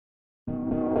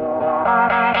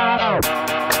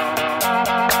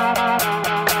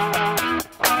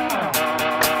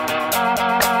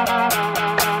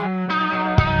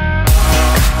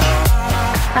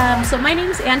my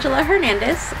name's Angela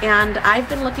Hernandez, and I've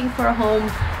been looking for a home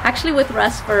actually with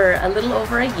Russ for a little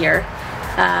over a year.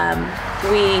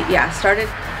 We started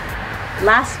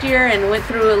last year and went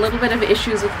through a little bit of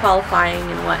issues with qualifying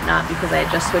and whatnot because I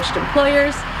had just switched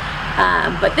employers.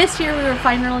 But this year we were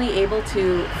finally able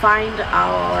to find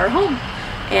our home,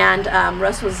 and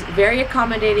Russ was very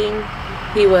accommodating.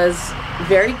 He was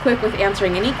very quick with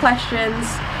answering any questions.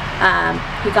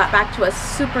 He got back to us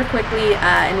super quickly,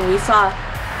 and we saw,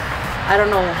 I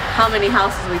don't know how many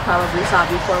houses we probably saw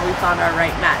before we found our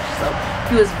right match. So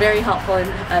he was very helpful in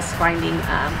us finding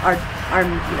our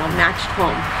matched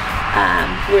home.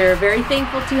 We're very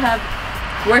thankful to have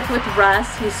worked with Russ.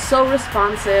 He's so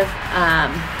responsive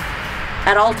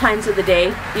at all times of the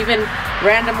day, even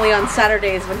randomly on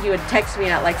Saturdays when he would text me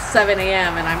at like 7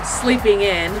 a.m. and I'm sleeping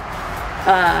in.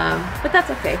 But that's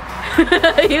okay.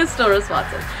 He was still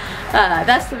responsive.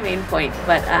 That's the main point.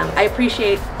 But I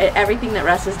appreciate everything that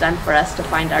Russ has done for us to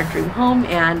find our dream home,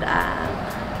 and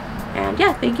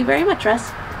yeah, thank you very much,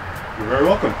 Russ. You're very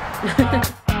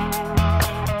welcome.